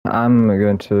I'm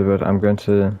going to, but I'm going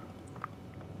to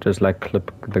just like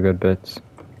clip the good bits.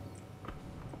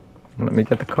 Let me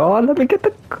get the car. Let me get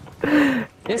the.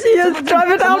 Yes,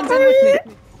 drive it out for me.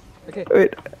 Okay.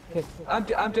 Wait. Okay.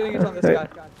 I'm doing it on this guy.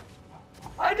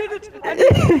 I did it. I did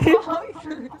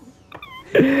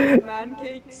it.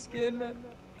 Mancake skin.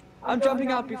 I'm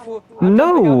jumping out before.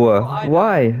 No.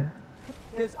 Why?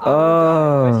 Because I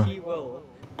won't die, but he will.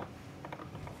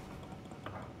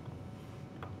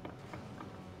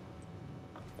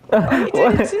 Oh, he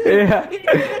did it too. Yeah. He did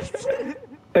it.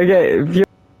 Okay. If you...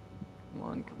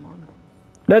 Come on.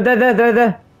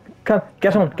 There. Come,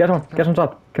 get on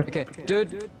top. Come. Okay,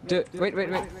 dude. Wait.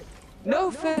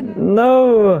 No, Finn.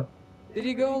 No. Did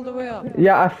he go all the way up?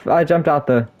 Yeah, I jumped out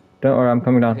there. Don't worry, I'm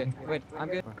coming down. Okay, wait, I'm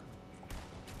good.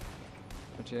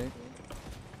 Okay.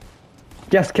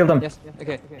 Yes, kill them. Yes.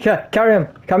 Okay. Yeah, carry him.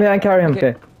 Come here and carry him.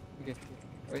 Okay.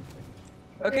 Wait.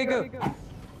 Okay, go.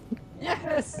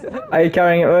 Yes. Are you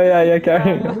carrying him? Oh yeah, you're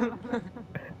carrying him.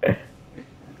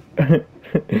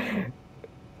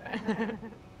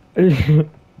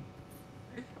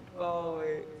 Far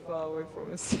away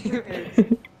from us.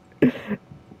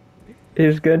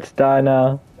 He's going to die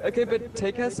now. Okay, but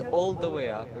take us all the way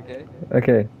up, okay?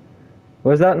 Okay.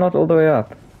 Was that not all the way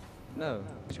up? No.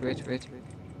 Wait.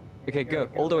 Okay, go.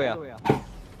 All the way up.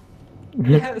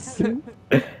 Yes!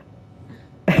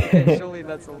 Okay, surely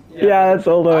that's all. Yeah, that's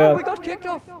all the way Oh, up. we got kicked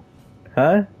off!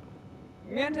 Huh?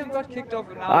 Me and him got kicked off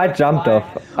and now I we're jumped flying.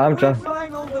 off. We're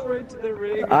flying all the way to the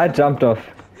ring. I jumped off.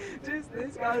 Just,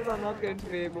 these guys are not going to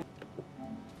be able.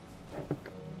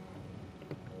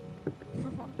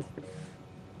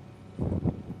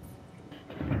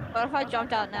 What if I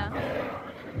jumped out now?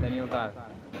 Then you'll die.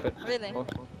 But, Really? oh,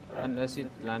 unless you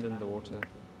land in the water.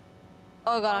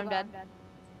 Oh god, I'm dead.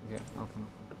 Okay, I'll come.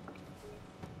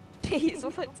 Please,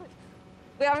 what?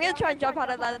 Wait, I'm gonna try and jump out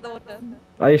and land in the water.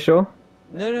 Are you sure?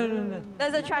 No.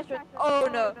 There's a trash bin. Oh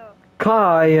no.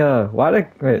 Kaya! Why did...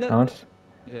 Wait, No. I want...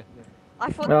 Yeah.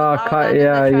 I thought Oh, I would Kaya, land in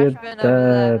yeah, the you're trash bin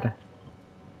over dead.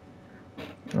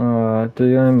 Oh, do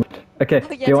you... Okay,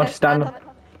 there. do you want to stand on...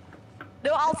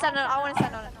 No, I'll stand on it. I want to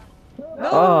stand on it. No!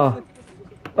 Oh.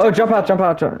 Oh, jump out. I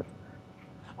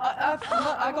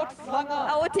got flung out.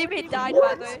 Our teammate died,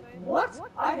 by the way. What?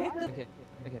 I hit the...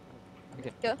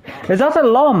 Okay. Go. Is that a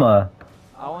llama?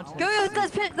 I want to... Go,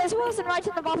 there's a person right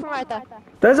in the bottom right there.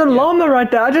 There's a llama right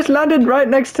there. I just landed right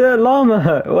next to a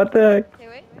llama. What the heck? Okay,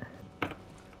 wait.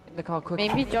 In the car, quick.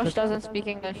 Maybe Josh doesn't speak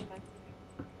English.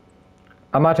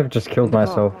 I might have just killed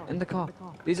myself. In the car.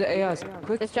 These are AIs.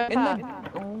 Quick. Let's jump in out. them.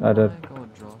 Oh I did. my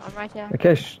god, Josh. I'm right here.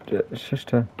 Okay, shush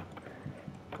her.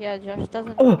 Yeah, Josh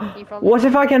doesn't. Oh, he probably what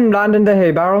if I can land in the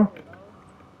hay barrel?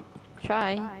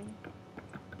 try.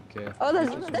 Okay. Oh, there's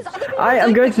other people. I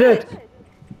am doing going to do the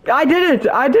it.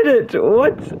 I did it.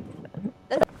 What? glitch.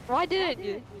 Why didn't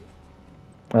you?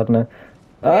 I don't know.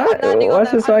 I'm landing on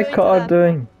What's them. this I'm like going to car them.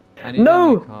 doing? I need No!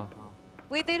 a new car.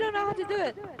 Wait, they don't know how to do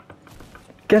it.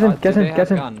 Get him, Do get they him, have get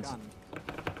him. guns?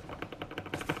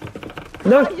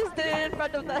 No! I just did it in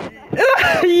front of them.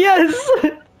 Yes!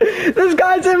 This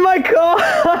guy's in my car!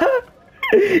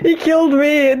 He killed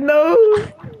me! No!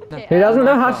 Okay, He doesn't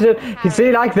know how to do it. You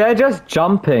see, like, they're just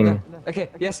jumping. Okay,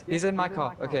 yes, he's in my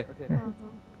car. Okay.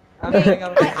 I'm Wait, going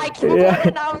up. I killed Yeah. one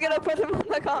and now I'm gonna put him on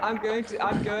the car. I'm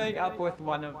going up with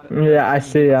one of them. Yeah, I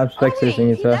see. I'm Oh wait,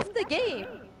 spectating he it. Well. left the game.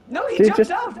 No, he See, jumped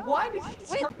just- out. Why did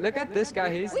he jump? Look at this guy.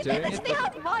 He's Wait, doing they it.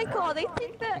 have my car. They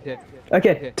think that. Okay.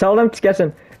 Okay, tell them to get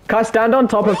in. Kai, stand on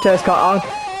top of Tess' car.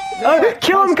 Oh,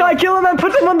 kill him, Kai! Kill him and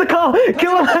put him on the car!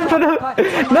 Kill him and put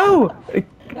him. No! Wait,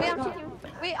 I'm taking.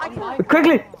 Wait, I can't.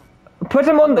 Quickly! Put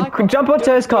him on the. Jump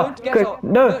onto his car. Don't get Quick. off.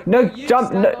 No, You jump.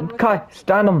 stand No, on the Kai, car.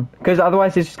 stand on. Because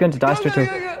otherwise he's just going to die Go. straight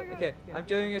away. Okay, I'm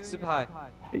doing it super high.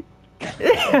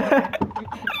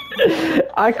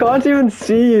 I can't even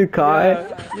see you, Kai.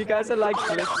 Yeah, you guys are like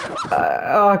glitching.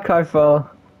 Oh, Kai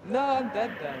fell. No, I'm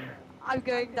dead then. I'm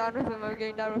going down with him. I'm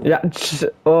going down with him. Yeah,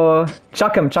 or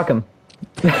chuck him.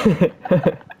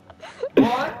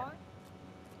 What?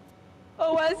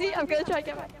 Oh, where is he? I'm gonna try and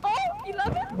get back. Oh,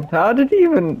 11. How did he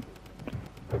even?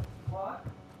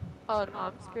 Oh no,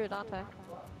 I'm screwed, aren't I?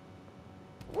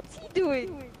 What's he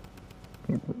doing?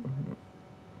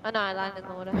 Oh no, I landed in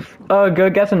the water. Oh, go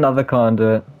get another car and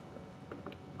do it.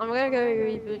 I'm gonna go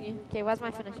reboot you. Okay, where's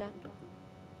my finisher?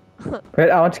 Wait,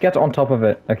 I want to get on top of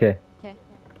it. Okay. Okay.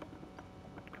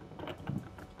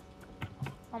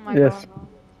 Oh my Yes. god.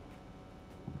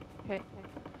 Okay.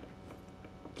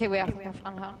 Okay, wait, I think I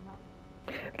found her.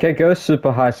 Okay, go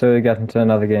super high so you get into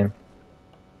another game.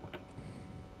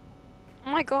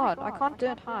 Oh my god, I can't do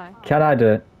it high. Can I do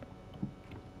it?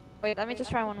 Wait, let me just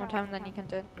try one more time and then you can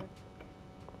do it.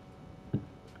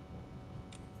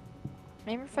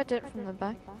 Maybe if I did it from the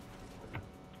back.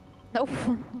 Nope.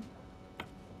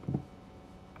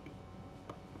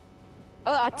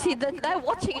 Oh, I see, they're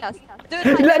watching us.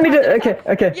 Dude, Let me do it. Okay,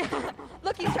 okay. Yeah.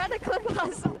 Look, he's trying to clip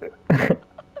us.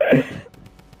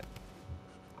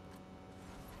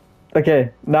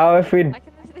 Okay, now if we... I can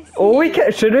literally see Or we you.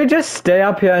 can... Should we just stay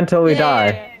up here until we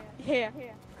die? Yeah.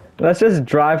 Let's just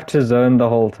drive to zone the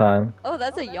whole time. Oh,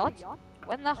 that's a yacht?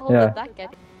 When the hell Yeah. did that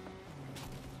get?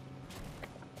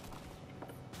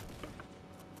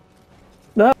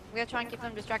 No. We're gonna try and keep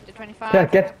them distracted 25. Yeah,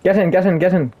 get in,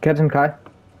 Kai.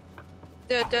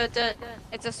 Do it.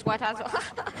 It's a sweat as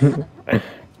well.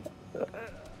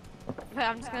 Wait,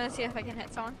 I'm just gonna see if I can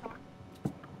hit someone.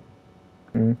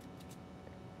 Mm.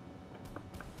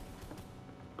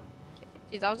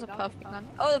 Geez, that was a perfect gun.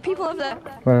 Oh, the people over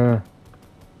there.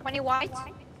 20 white.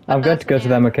 I'm going to go to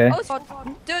them, okay? Oh,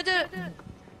 do it.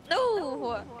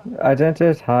 No! I don't do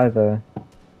it high though.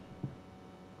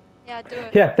 Yeah, do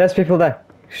it. Here, there's people there.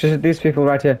 These people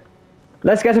right here.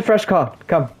 Let's get a fresh car.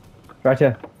 Come. Right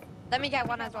here. Let me get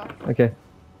one as well. Okay.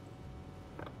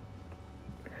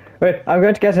 Wait, I'm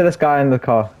going to get to this guy in the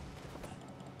car.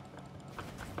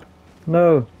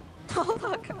 No. Oh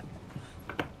my god.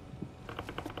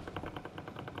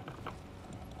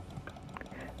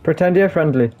 Pretend you're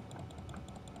friendly.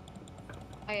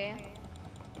 Okay.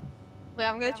 Wait,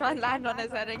 I'm gonna try and land on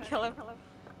his head and kill him.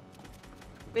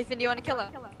 Wait, Finn, do you wanna kill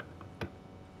him?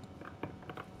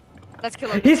 Let's kill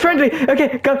him. He's friendly!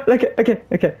 Okay, come,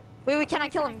 okay. Wait, can I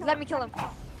kill him? Let me kill him.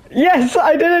 Yes,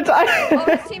 I did it! Oh,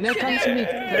 his team's No, come to shooting. me.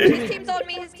 His team's on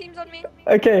me, his team's on me.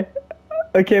 Okay.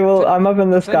 Okay, well, I'm up in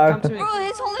the Finn, sky. come to me. Bro,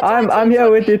 his whole entire I'm team's here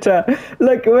on with me. you, Tara.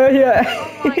 Look, we're here.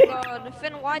 Oh my god.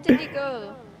 Finn, why did he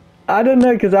go? I don't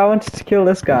know, because I wanted to kill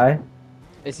this guy.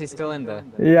 Is he still in there?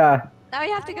 Yeah. Now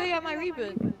you have to go get my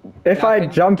reboot. If Yeah, I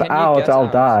can- jump can you out, get I'll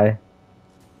out? die.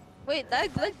 Wait,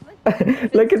 look.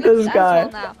 Look at this guy.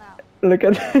 Now. Look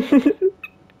at...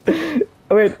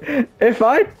 Wait, if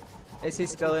I... Is he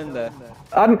still in there?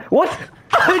 What?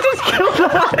 I just killed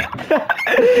that!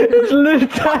 It's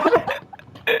literally...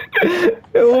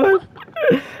 What?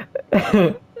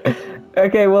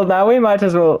 Okay, well now we might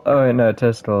as well... Oh no,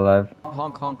 it's still alive.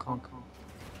 Honk.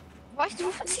 What's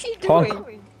he Honk.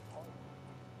 doing?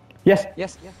 Yes!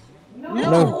 Yes.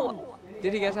 No!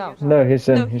 Did he get out? No, he's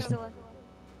in. No, He's he's in. still in.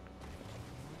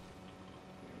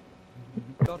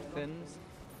 Got fins.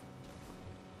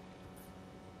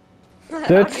 Do it I'm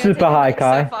gonna super take him, high, like,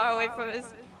 Kai. So far away from his...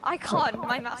 I can't,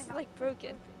 my mouse is like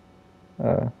broken.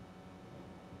 Oh.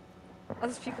 Oh,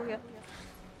 there's people here.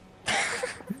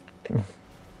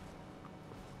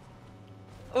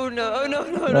 Oh no. Oh no.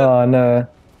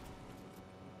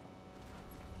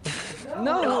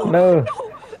 No! No.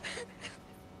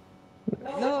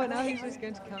 No, now he's just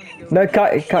going to count you. No,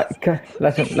 Kai.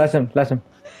 Let him.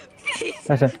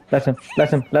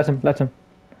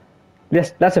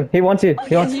 Yes, let him. He wants you.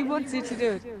 He wants. He wants you to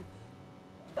do it.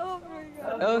 Oh my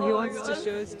god. Oh, he wants to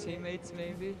show his teammates,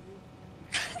 maybe?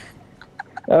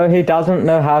 Oh, he doesn't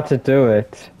know how to do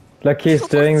it. Look, he's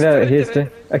doing the. He's doing.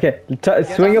 Okay,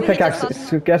 swing your up.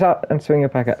 pickaxe. Get out and swing your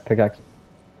pickaxe.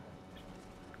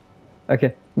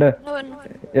 Okay. No. No.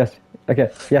 Yes.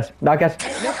 Okay. Yes. Now get.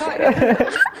 No, Kai!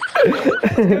 Go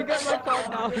get my card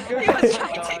now. Go He get was my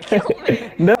trying card. to kill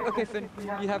me. No. Okay, Finn,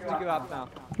 you have to go up now.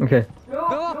 Okay. Go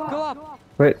up!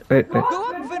 Wait. Go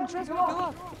up, Finn, trust me, go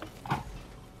up!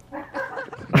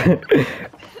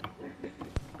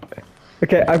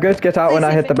 Okay, I'm going to get out when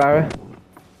I hit the barrier.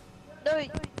 No,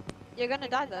 you're gonna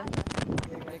die though.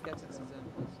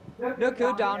 No,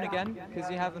 go down again, because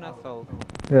you have enough health.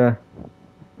 Yeah.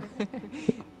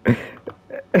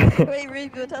 Wait,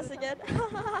 reboot us again.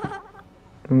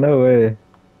 No way.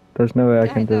 There's no way I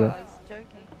Yeah, can do know, that. I was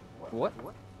joking. What?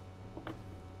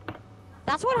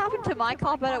 That's what happened to my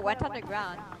car, but it went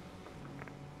underground.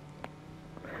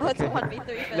 Oh, it's a 1v3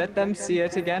 Finn. Let them see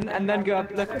it again, and then go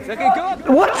up. Look, okay, go up!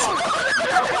 What?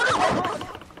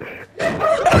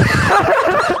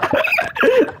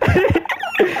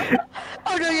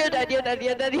 Oh no, you're dead. Get up,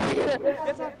 get.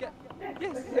 Yes, okay.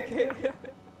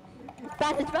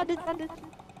 Bandage.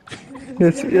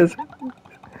 Yes.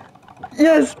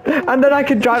 Yes! And then I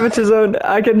can drive it to zone. Is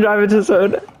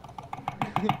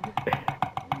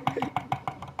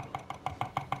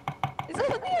that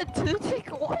only a 2-tick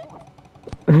one?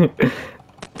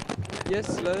 You're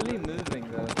slowly moving,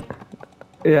 though.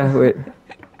 Yeah, wait.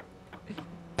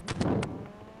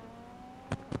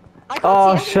 I can't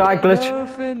Oh, see should I anything. glitch? No,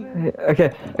 Finn. Okay.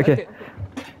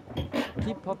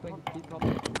 Keep popping.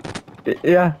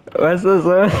 Yeah, where's the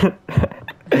zone?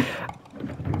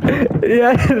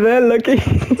 Yeah, they're looking.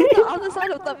 It's on the other side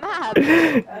part of the map.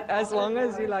 As long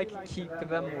as you like keep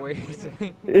them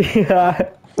waiting.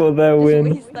 Yeah, for their Just win.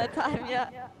 waste their time, yeah.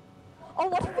 Oh,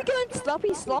 what if we go in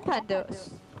sloppy slop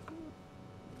handles?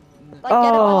 Like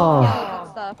get a bunch of heals and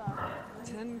stuff.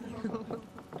 10 kills.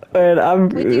 Wait, I'm.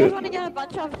 Wait, do you guys want to get a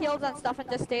bunch of heals and stuff and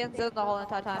just stay in zone the whole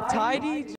entire time? Tidy